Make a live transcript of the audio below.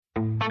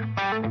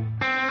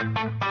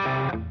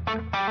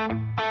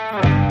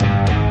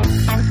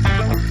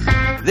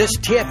This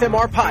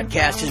TFMR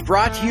podcast is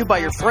brought to you by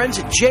your friends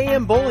at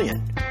JM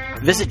Bullion.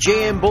 Visit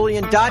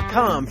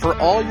jmbullion.com for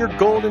all your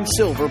gold and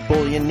silver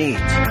bullion needs.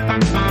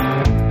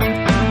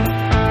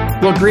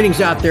 Well,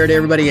 greetings out there to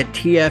everybody at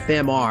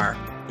TFMR.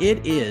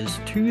 It is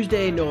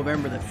Tuesday,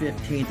 November the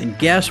 15th, and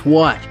guess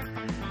what?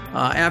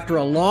 After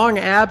a long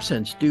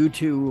absence due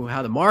to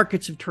how the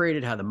markets have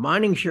traded, how the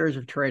mining shares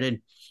have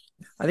traded,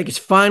 I think it's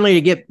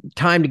finally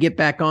time to get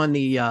back on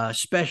the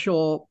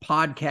special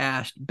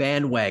podcast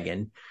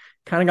bandwagon.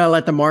 Kind of got to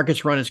let the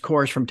markets run its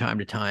course from time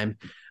to time.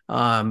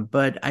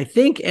 But I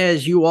think,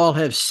 as you all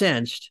have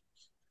sensed,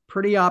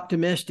 pretty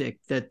optimistic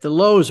that the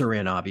lows are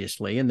in,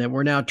 obviously, and that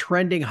we're now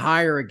trending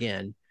higher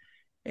again.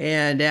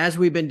 And as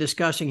we've been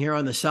discussing here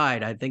on the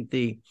side, I think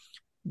the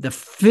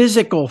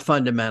physical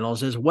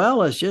fundamentals, as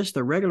well as just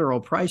the regular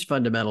old price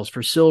fundamentals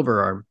for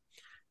silver, are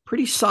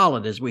pretty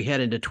solid as we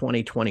head into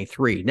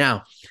 2023.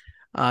 Now,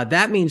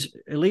 that means,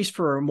 at least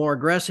for more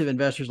aggressive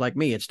investors like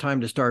me, it's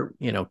time to start,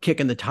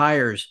 kicking the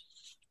tires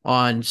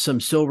on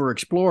some silver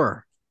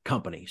explorer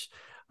companies.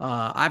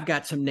 I've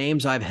got some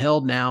names I've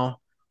held now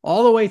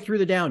all the way through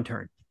the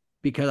downturn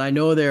because I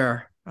know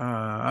they're, or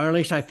at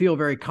least I feel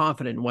very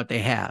confident in what they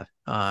have.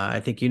 I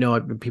think,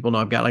 people know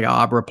I've got like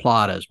Abra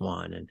Plata as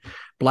one, and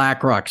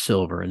BlackRock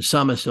Silver, and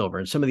Summa Silver,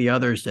 and some of the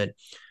others that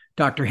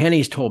Dr.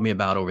 Henny's told me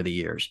about over the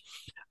years.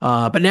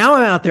 But now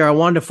I'm out there, I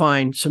wanted to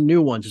find some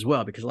new ones as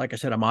well, because like I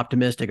said, I'm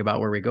optimistic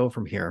about where we go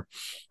from here.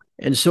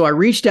 And so I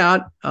reached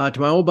out to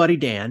my old buddy,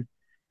 Dan,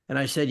 and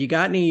I said, you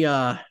got any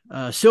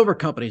silver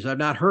companies I've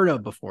not heard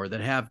of before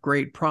that have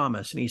great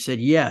promise? And he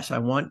said, yes, I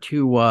want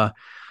to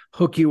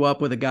hook you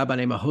up with a guy by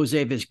the name of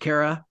Jose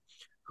Vizquerra,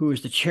 who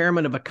is the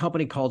chairman of a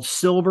company called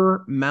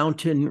Silver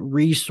Mountain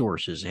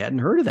Resources. I hadn't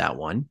heard of that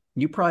one.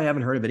 You probably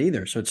haven't heard of it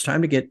either. So it's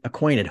time to get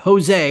acquainted.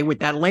 Jose, with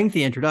that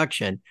lengthy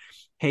introduction,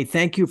 hey,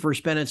 thank you for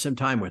spending some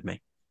time with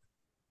me.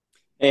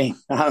 Hey,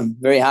 I'm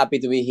very happy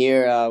to be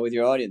here with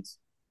your audience.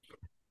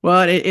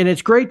 Well, and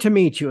it's great to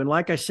meet you. And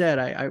like I said,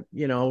 I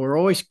we're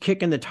always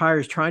kicking the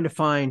tires trying to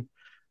find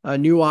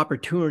new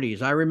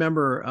opportunities. I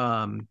remember,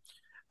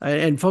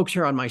 and folks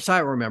here on my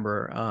site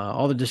remember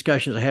all the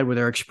discussions I had with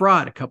Eric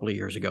Sprott a couple of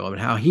years ago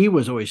and how he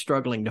was always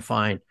struggling to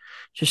find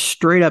just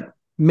straight up,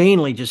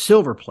 mainly just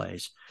silver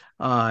plays.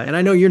 And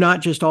I know you're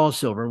not just all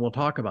silver, and we'll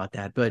talk about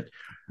that. But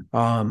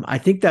I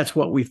think that's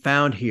what we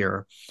found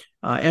here.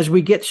 As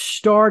we get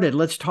started,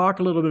 let's talk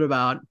a little bit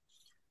about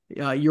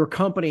your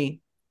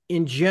company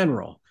in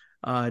general.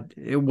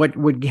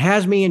 What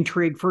has me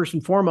intrigued first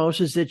and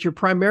foremost is that you're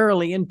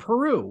primarily in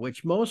Peru,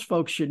 which most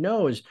folks should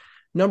know is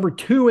number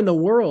 2 in the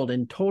world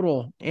in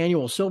total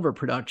annual silver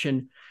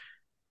production,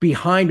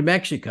 behind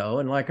Mexico.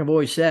 And like I've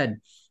always said,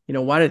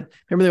 remember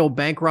the old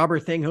bank robber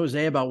thing,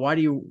 Jose, about why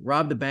do you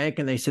rob the bank?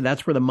 And they said,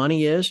 that's where the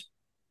money is.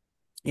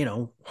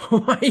 Why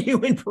are you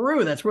in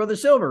Peru? That's where the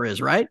silver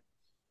is, right?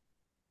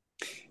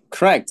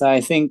 Correct. I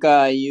think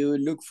you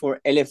look for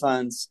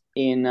elephants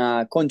in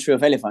a country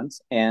of elephants,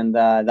 and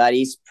that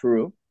is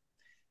Peru.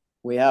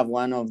 We have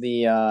one of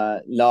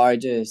the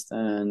largest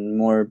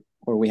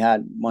we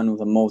had one of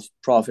the most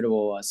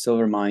profitable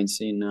silver mines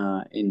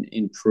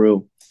in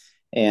Peru.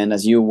 And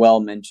as you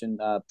well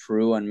mentioned,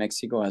 Peru and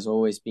Mexico has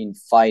always been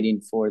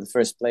fighting for the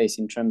first place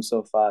in terms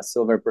of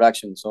silver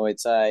production. So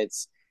it's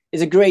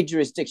a great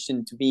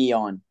jurisdiction to be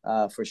on,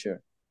 for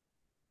sure.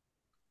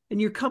 And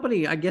your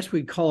company, I guess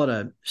we'd call it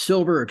a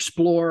silver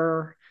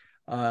explorer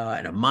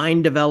and a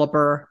mine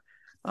developer.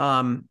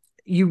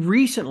 You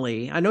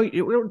recently,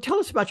 tell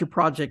us about your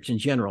projects in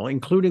general,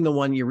 including the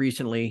one you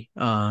recently,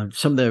 some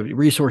of the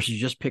resources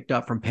you just picked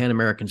up from Pan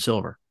American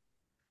Silver.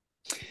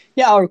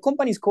 Yeah, our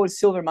company is called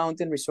Silver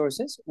Mountain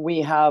Resources.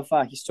 We have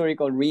a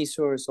historical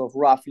resource of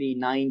roughly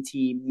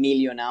 90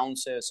 million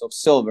ounces of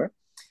silver.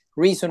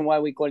 Reason why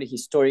we call it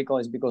historical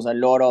is because a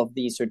lot of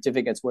these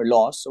certificates were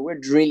lost. So we're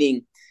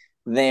drilling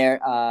there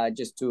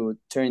just to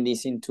turn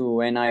this into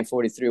NI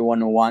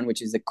 43-101,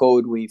 which is the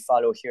code we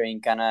follow here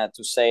in Canada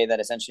to say that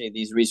essentially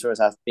these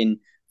resources have been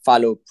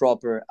followed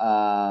proper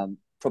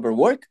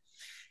work.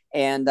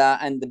 And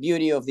the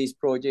beauty of this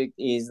project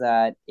is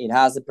that it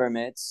has the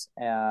permits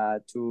to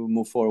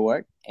move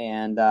forward,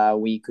 and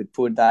we could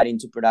put that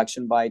into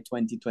production by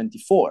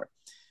 2024,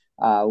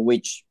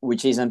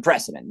 which is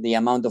unprecedented. The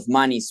amount of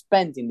money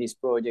spent in this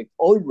project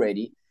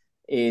already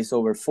is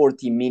over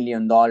 $40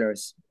 million,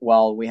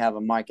 while we have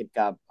a market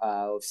cap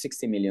of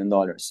 $60 million.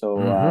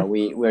 So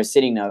we're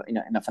sitting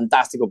in a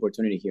fantastic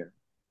opportunity here.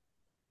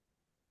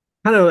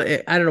 I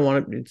don't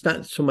want to, it's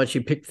not so much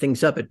you pick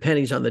things up at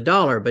pennies on the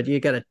dollar, but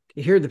you got to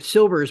hear the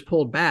silver is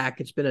pulled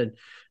back. It's been a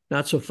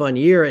not so fun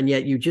year. And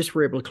yet you just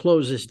were able to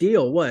close this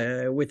deal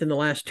within the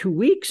last 2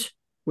 weeks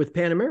with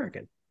Pan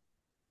American.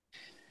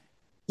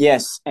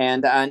 Yes,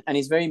 and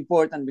it's very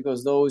important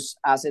because those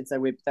assets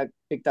that we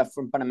picked up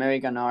from Pan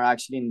American are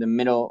actually in the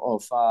middle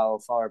of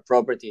our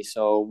property.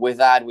 So with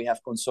that, we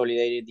have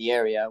consolidated the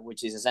area,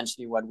 which is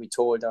essentially what we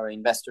told our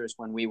investors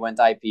when we went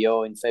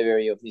IPO in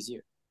February of this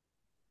year.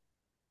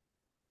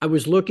 I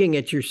was looking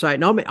at your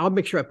site, and I'll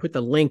make sure I put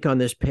the link on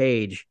this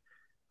page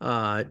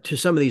to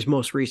some of these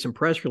most recent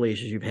press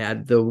releases you've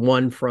had. The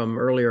one from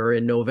earlier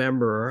in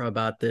November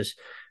about these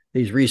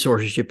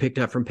resources you picked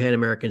up from Pan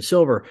American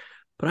Silver.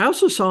 But I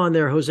also saw in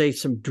there, Jose,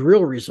 some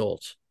drill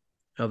results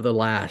of the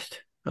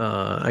last,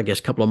 I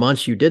guess, couple of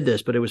months you did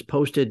this, but it was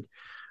posted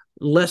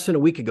less than a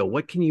week ago.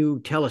 What can you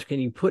tell us? Can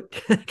you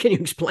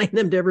explain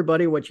them to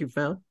everybody, what you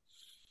found?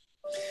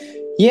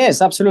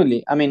 Yes,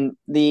 absolutely. I mean,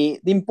 the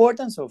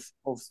importance of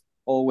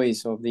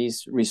always of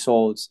these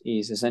results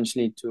is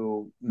essentially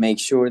to make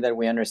sure that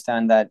we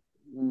understand that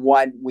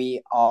what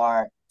we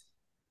are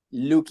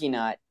looking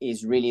at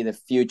is really the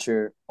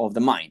future of the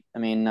mine. I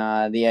mean,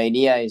 the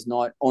idea is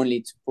not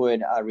only to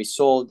put a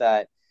result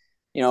that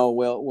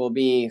will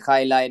be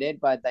highlighted,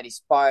 but that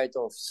is part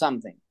of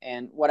something.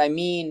 And what I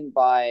mean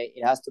by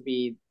it has to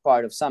be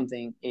part of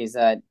something is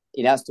that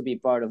it has to be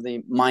part of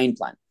the mine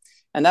plan.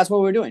 And that's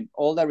what we're doing.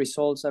 All the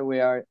results that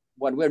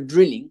what we're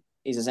drilling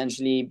is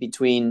essentially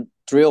between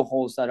drill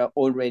holes that are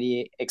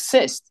already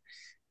exist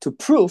to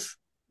prove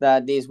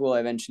that this will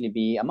eventually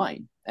be a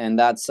mine. And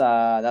that's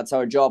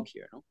our job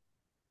here. No?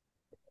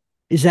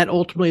 Is that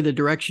ultimately the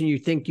direction you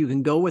think you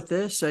can go with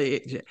this?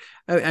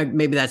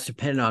 Maybe that's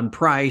dependent on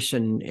price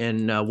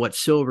and what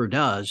silver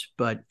does,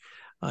 but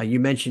you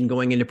mentioned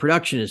going into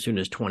production as soon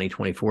as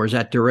 2024. Is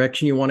that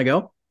direction you want to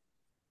go?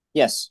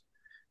 Yes.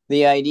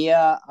 The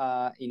idea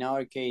in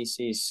our case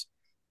is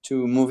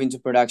to move into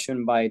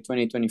production by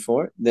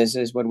 2024. This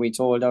is what we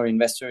told our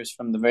investors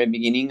from the very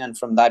beginning, and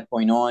from that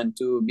point on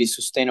to be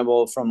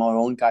sustainable from our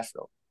own cash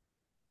flow.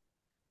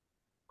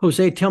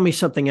 Jose, tell me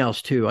something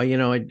else too.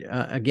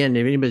 Again,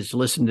 if anybody's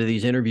listened to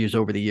these interviews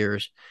over the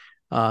years,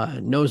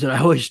 knows that I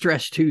always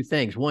stress two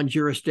things. One,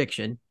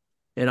 jurisdiction,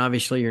 and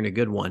obviously you're in a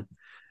good one.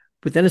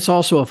 But then it's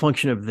also a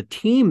function of the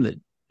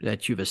team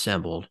that you've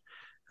assembled.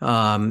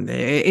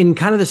 In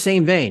kind of the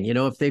same vein,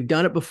 if they've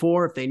done it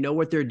before, if they know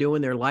what they're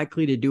doing, they're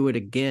likely to do it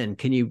again.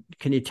 Can you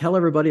tell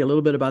everybody a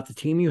little bit about the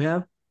team you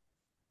have?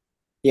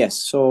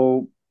 Yes.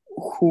 So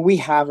who we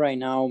have right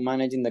now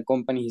managing the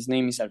company, his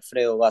name is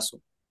Alfredo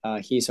Vaso.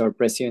 He's our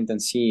president and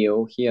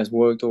CEO. He has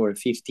worked over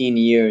 15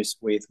 years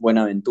with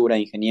Buenaventura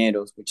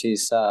Ingenieros, which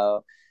is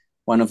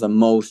one of the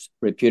most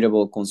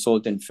reputable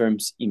consultant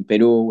firms in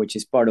Peru, which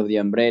is part of the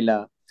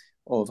umbrella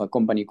of a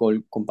company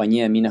called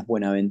Compañía de Minas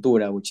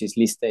Buenaventura, which is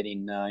listed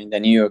in the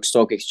New York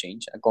Stock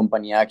Exchange, a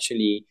company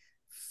actually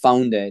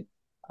founded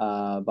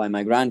by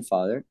my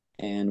grandfather,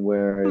 and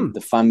where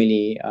the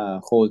family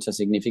holds a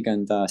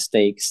significant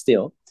stake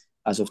still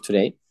as of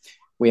today.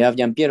 We have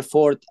Jean-Pierre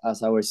Fort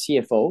as our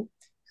CFO,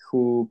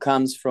 who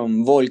comes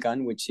from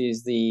Volcan, which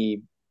is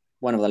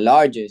one of the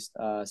largest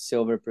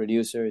silver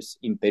producers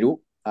in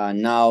Peru,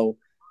 now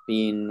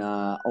being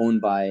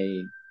owned by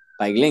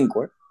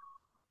Glencore.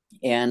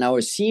 And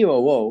our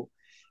COO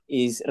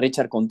is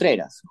Richard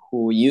Contreras,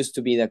 who used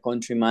to be the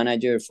country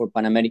manager for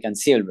Pan American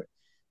Silver,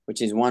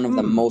 which is one of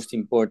the most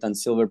important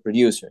silver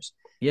producers.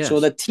 Yes. So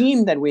the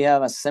team that we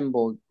have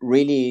assembled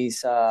really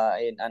is,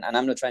 and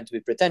I'm not trying to be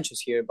pretentious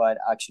here, but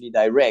actually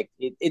direct,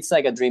 it's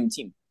like a dream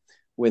team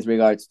with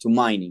regards to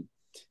mining.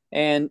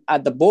 And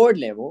at the board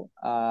level,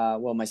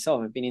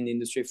 myself, I've been in the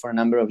industry for a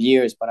number of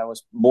years, but I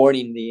was born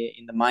in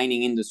the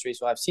mining industry,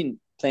 so I've seen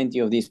plenty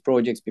of these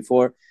projects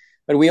before.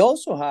 But we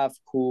also have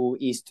who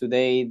is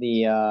today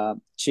the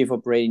Chief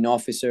Operating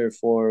Officer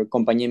for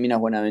Compañía Minas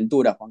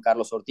Buenaventura, Juan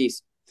Carlos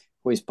Ortiz,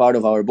 who is part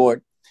of our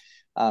board.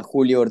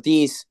 Julio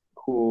Ortiz,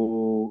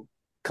 who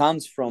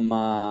comes from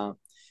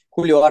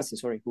Julio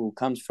Arce, who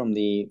comes from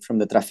the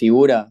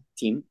Trafigura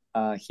team.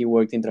 He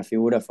worked in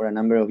Trafigura for a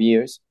number of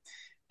years.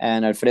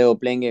 And Alfredo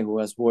Plengue, who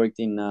has worked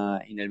in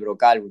El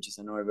Brocal, which is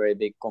another very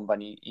big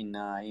company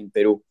in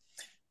Peru.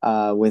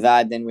 With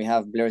that, then we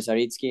have Blair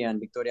Zaritsky and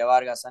Victoria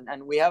Vargas,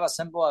 and we have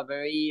assembled a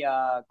very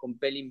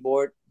compelling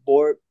board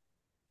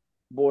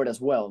as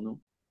well. No.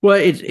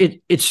 Well,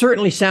 it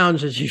certainly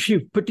sounds as if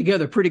you've put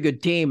together a pretty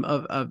good team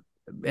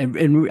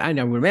and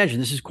I would imagine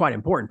this is quite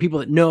important. People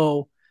that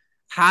know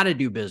how to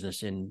do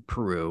business in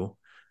Peru.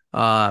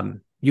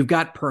 You've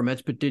got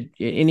permits, but did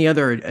any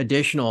other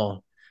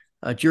additional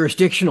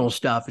jurisdictional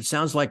stuff? It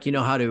sounds like you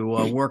know how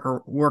to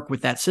work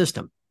with that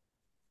system.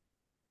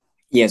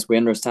 Yes, we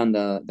understand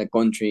the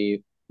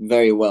country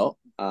very well.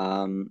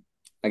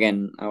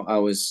 Again, I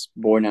was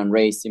born and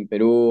raised in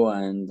Peru,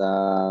 and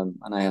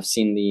I have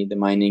seen the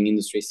mining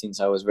industry since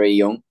I was very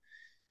young.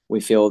 We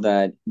feel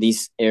that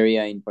this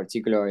area in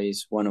particular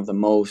is one of the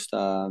most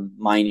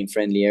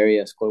mining-friendly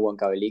areas called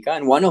Huancavelica,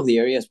 and one of the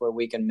areas where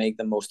we can make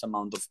the most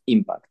amount of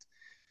impact.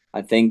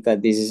 I think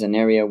that this is an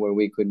area where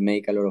we could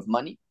make a lot of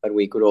money, but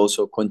we could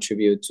also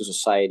contribute to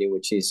society,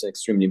 which is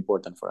extremely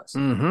important for us.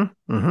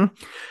 Mm-hmm, mm-hmm.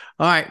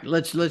 All right,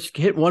 let's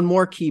hit one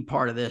more key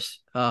part of this,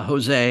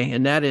 Jose,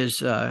 and that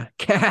is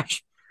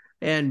cash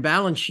and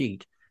balance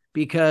sheet.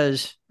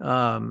 Because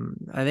I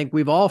think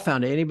we've all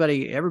found it.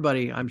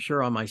 Everybody, I'm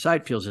sure on my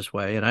site feels this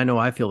way, and I know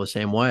I feel the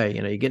same way.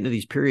 You get into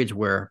these periods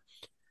where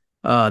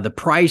the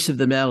price of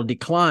the metal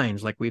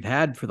declines, like we've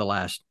had for the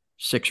last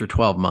 6 or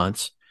 12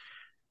 months.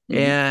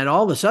 And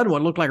all of a sudden,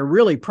 what looked like a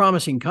really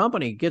promising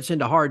company gets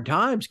into hard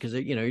times because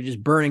you're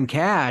just burning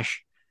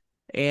cash,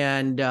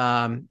 and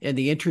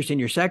the interest in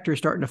your sector is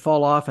starting to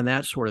fall off and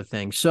that sort of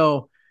thing.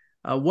 So,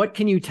 what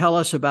can you tell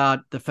us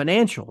about the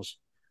financials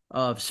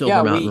of Silver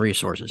Yeah, Mountain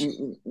Resources?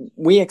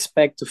 we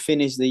expect to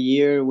finish the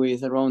year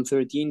with around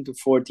 13 to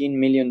 14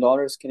 million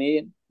dollars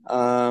Canadian,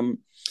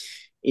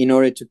 in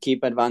order to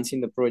keep advancing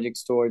the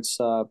projects towards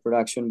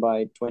production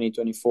by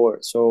 2024.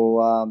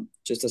 So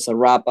just as a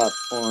wrap up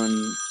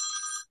on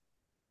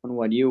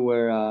what you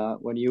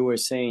were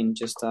saying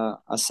just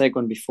a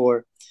second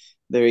before,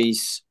 there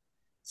is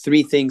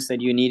three things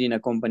that you need in a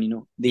company.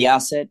 No, the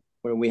asset,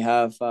 where we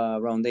have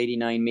around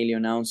 89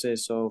 million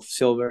ounces of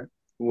silver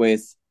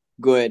with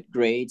good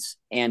grades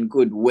and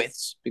good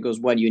widths, because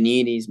what you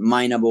need is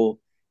mineable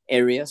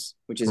areas,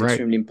 which is Right.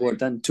 extremely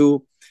important.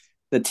 Two,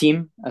 the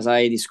team, as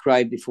I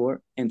described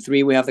before, and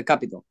three, we have the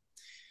capital.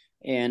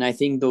 And I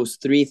think those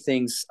three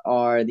things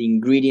are the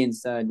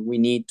ingredients that we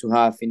need to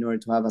have in order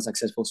to have a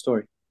successful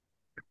story.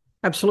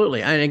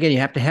 Absolutely. And again, you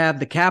have to have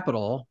the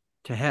capital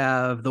to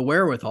have the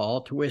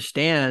wherewithal to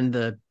withstand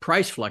the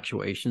price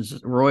fluctuations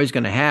that we're always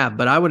going to have.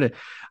 But I would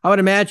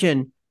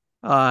imagine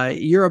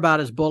you're about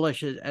as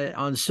bullish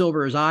on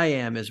silver as I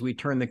am as we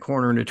turn the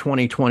corner into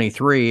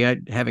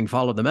 2023, having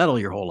followed the metal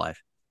your whole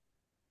life.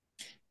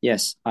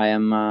 Yes, I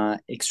am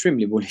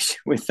extremely bullish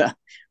with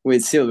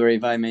silver,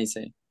 if I may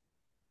say.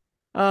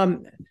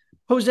 Um,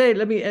 Jose,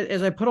 let me,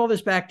 as I put all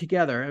this back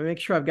together, I make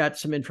sure I've got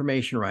some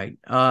information right.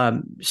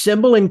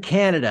 Symbol in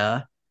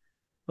Canada,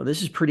 well,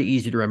 this is pretty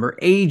easy to remember,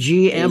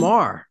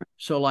 AGMR.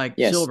 So like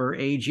Yes, silver,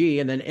 AG,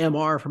 and then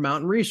MR for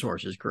Mountain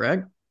Resources,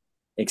 correct?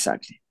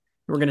 exactly.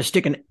 We're going to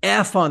stick an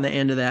F on the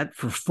end of that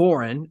for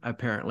foreign,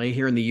 apparently,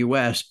 here in the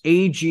US,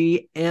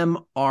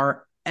 AGMRF,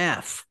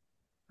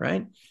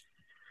 right?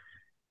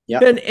 Yeah.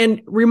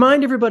 And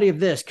remind everybody of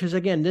this, because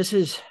again, this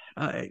is,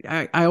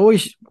 I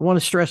always want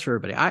to stress for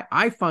everybody,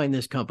 I find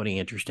this company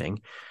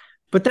interesting,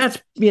 but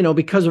that's,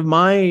 because of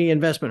my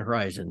investment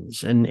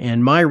horizons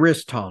and my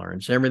risk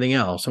tolerance, everything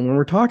else. And when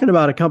we're talking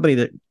about a company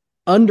that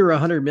under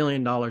 $100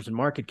 million in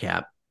market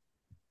cap,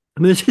 I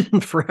mean, this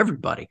isn't for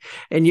everybody.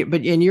 And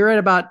you're at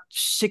about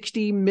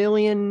 60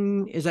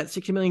 million. Is that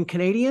 60 million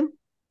Canadian?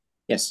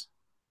 Yes.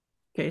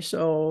 Okay.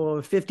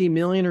 So 50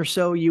 million or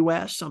so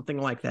US, something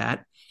like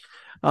that.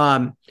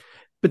 But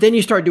then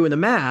you start doing the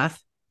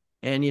math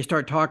and you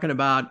start talking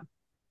about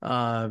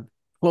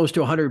close to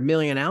 100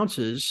 million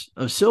ounces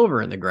of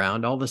silver in the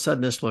ground. All of a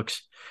sudden, this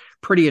looks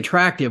pretty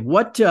attractive.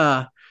 What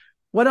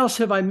else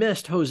have I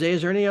missed, Jose?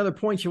 Is there any other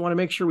points you want to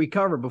make sure we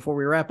cover before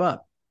we wrap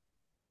up?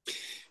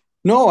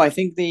 No, I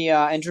think the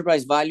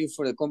enterprise value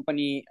for the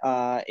company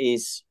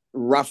is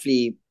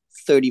roughly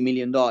 $30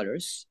 million,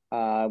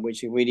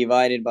 which if we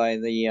divided by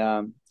the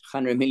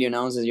 100 million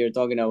ounces you're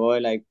talking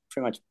about, like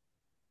pretty much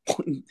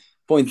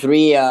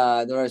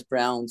 0.3 dollars per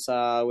ounce,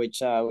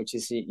 which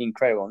is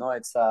incredible. No,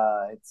 it's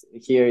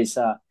here is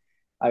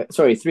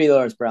sorry,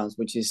 $3 per ounce,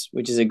 which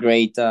is a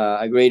great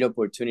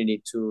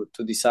opportunity to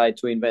decide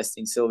to invest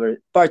in silver,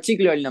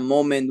 particularly in a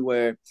moment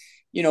where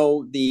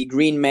the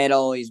green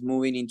metal is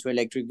moving into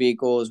electric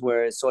vehicles,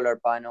 where solar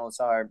panels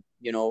are,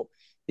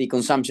 the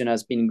consumption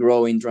has been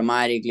growing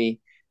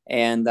dramatically,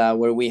 and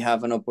where we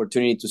have an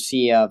opportunity to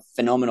see a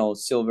phenomenal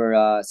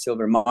silver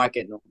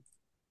market.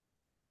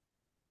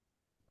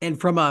 And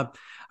from I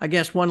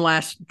guess one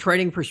last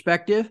trading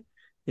perspective,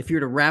 if you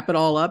were to wrap it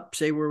all up,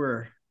 say we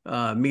were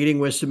meeting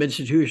with some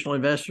institutional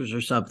investors or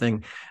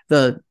something,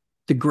 the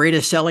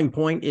greatest selling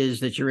point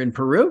is that you're in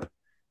Peru.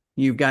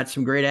 You've got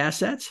some great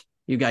assets.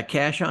 You've got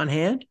cash on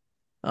hand,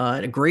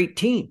 and a great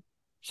team.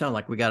 Sound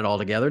like we got it all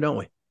together, don't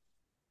we?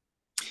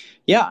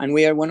 Yeah, and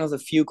we are one of the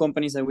few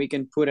companies that we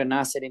can put an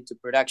asset into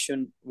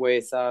production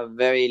with a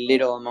very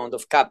little amount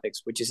of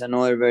capex, which is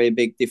another very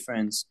big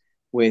difference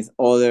with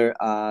other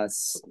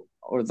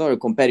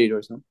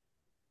competitors. No?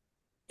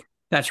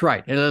 That's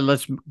right. And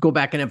let's go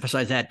back and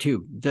emphasize that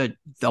too.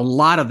 A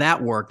lot of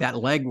that work, that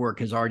legwork,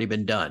 has already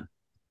been done.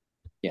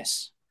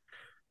 Yes.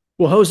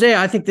 Well, Jose,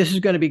 I think this is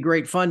going to be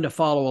great fun to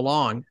follow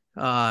along.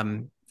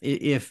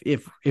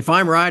 If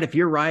I'm right, if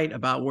you're right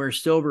about where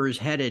silver is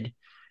headed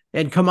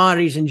and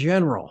commodities in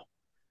general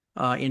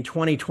in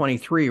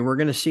 2023, we're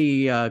going to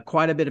see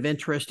quite a bit of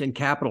interest and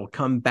capital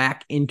come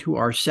back into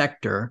our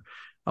sector.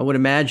 I would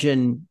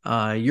imagine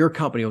your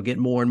company will get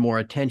more and more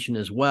attention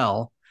as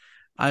well.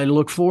 I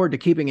look forward to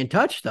keeping in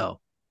touch,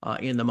 though,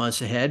 in the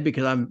months ahead,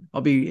 because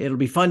it'll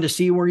be fun to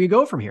see where you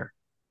go from here.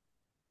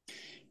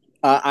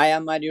 I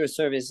am at your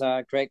service,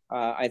 Craig.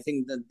 I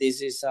think that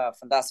this is a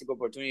fantastic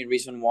opportunity,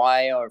 reason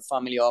why our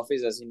family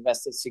office has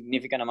invested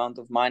significant amount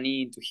of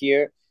money into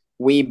here.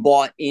 We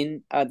bought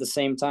in at the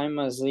same time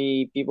as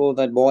the people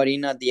that bought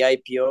in at the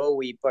IPO.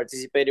 We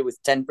participated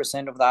with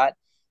 10% of that.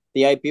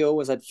 The IPO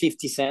was at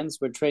 50 cents.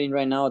 We're trading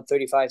right now at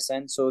 35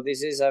 cents. So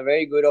this is a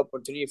very good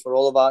opportunity for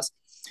all of us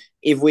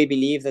if we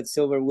believe that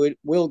silver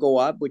will go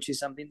up, which is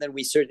something that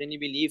we certainly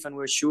believe, and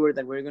we're sure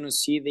that we're going to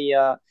see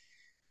the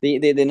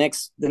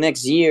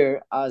next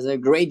year as a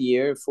great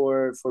year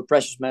for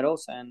precious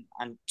metals, and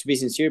to be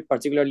sincere,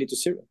 particularly to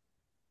silver.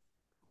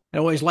 I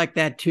always like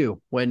that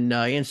too, when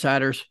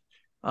insiders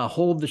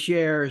hold the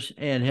shares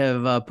and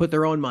have put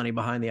their own money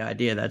behind the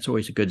idea. That's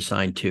always a good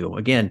sign too.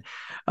 Again,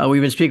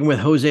 we've been speaking with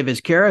Jose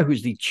Vizquerra,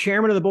 who's the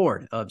chairman of the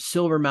board of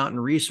Silver Mountain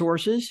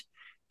Resources.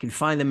 You can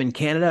find them in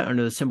Canada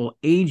under the symbol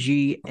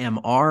AGMR,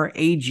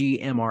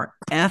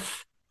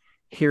 AGMRF.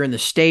 Here in the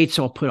States,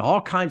 I'll put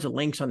all kinds of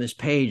links on this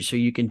page so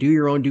you can do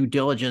your own due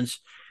diligence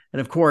and,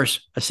 of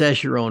course,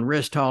 assess your own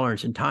risk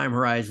tolerance and time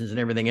horizons and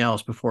everything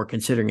else before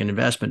considering an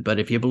investment. But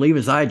if you believe,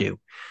 as I do,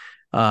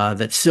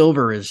 that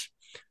silver is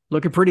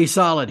looking pretty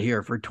solid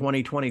here for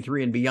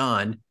 2023 and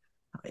beyond,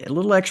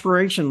 little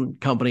exploration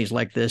companies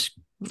like this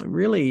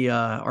really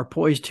are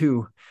poised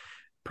to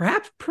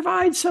perhaps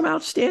provide some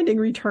outstanding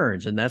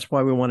returns. And that's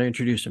why we want to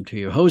introduce them to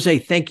you. Jose,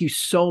 thank you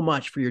so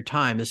much for your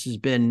time. This has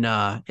been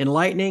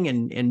enlightening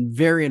and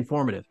very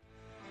informative.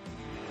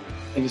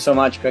 Thank you so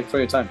much, Greg, for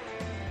your time.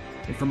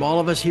 And from all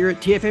of us here at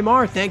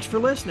TFMR, thanks for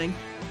listening.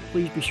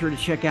 Please be sure to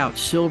check out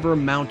Silver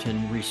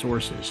Mountain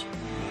Resources.